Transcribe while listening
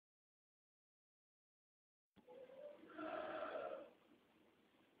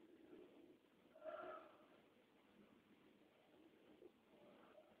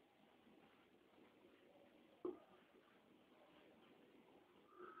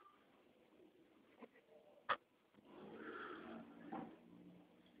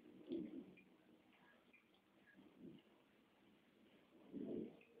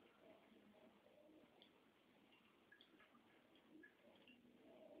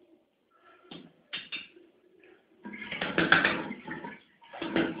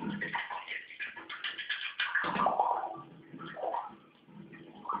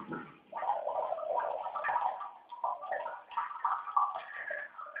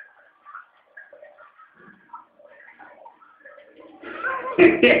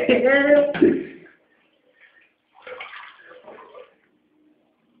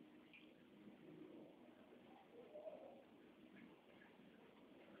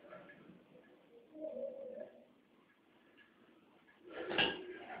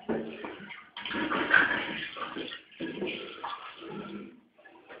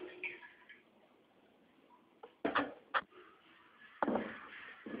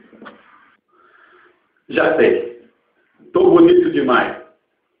Já sei. Tô bonito demais.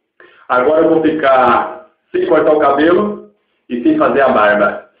 Agora eu vou ficar sem cortar o cabelo e sem fazer a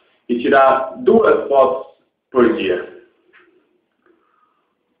barba. E tirar 2 fotos por dia.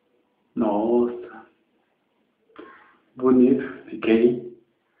 Nossa. Bonito. Fiquei.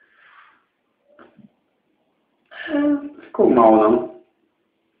 Não ficou mal, não.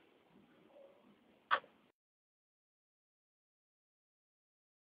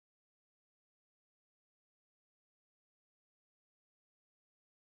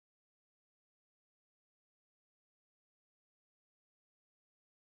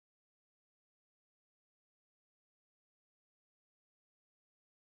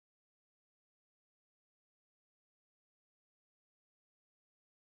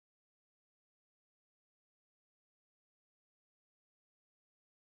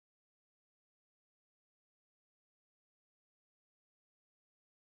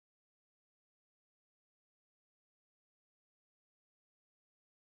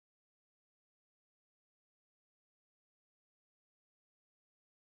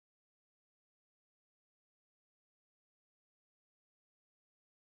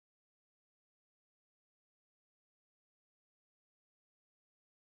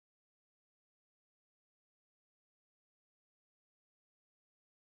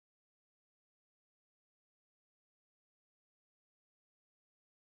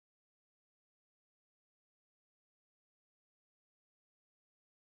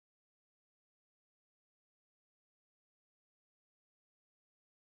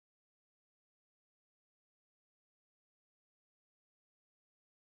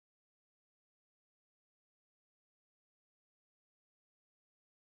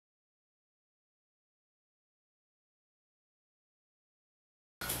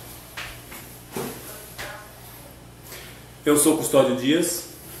 Eu sou Custódio Dias,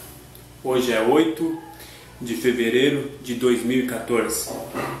 hoje é 8 de fevereiro de 2014.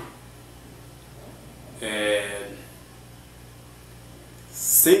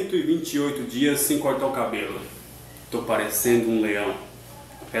 128 dias sem cortar o cabelo. Tô parecendo um leão.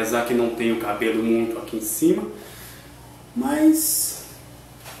 Apesar que não tenho cabelo muito aqui em cima, mas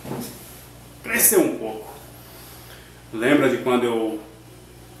cresceu um pouco. Lembra de quando eu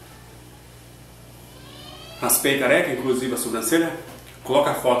raspei careca, inclusive a sobrancelha? Coloca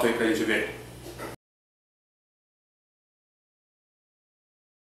a foto aí pra gente ver.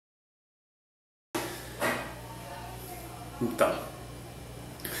 Então,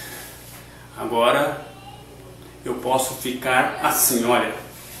 agora eu posso ficar assim, olha.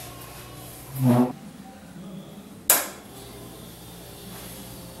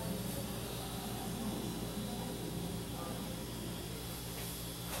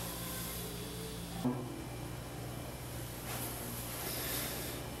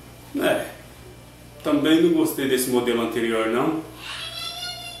 Também não gostei desse modelo anterior, não.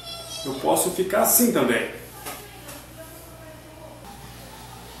 Eu posso ficar assim também.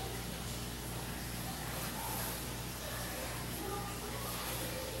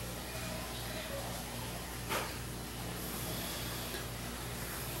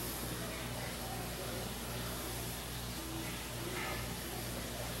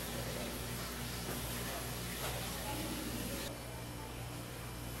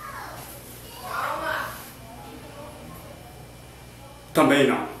 Também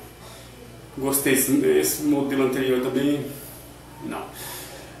não. Gostei desse modelo anterior também. Não.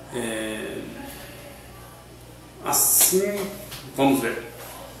 Assim, vamos ver.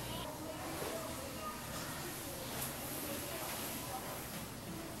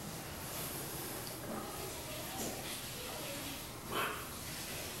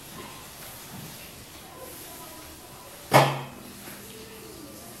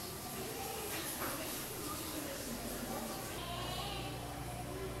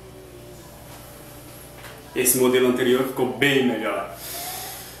 Esse modelo anterior ficou bem melhor.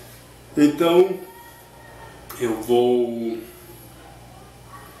 Então, eu vou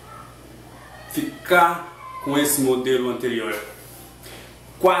ficar com esse modelo anterior.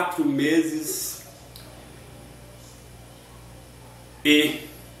 4 meses e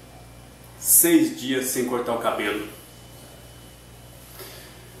 6 dias sem cortar o cabelo.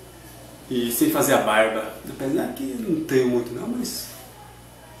 E sem fazer a barba. Apesar que não tenho muito não, mas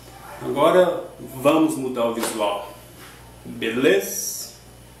Agora vamos mudar o visual. Beleza?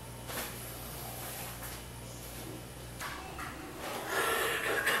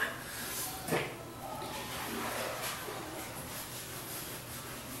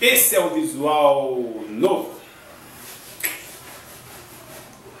 Esse é o visual novo.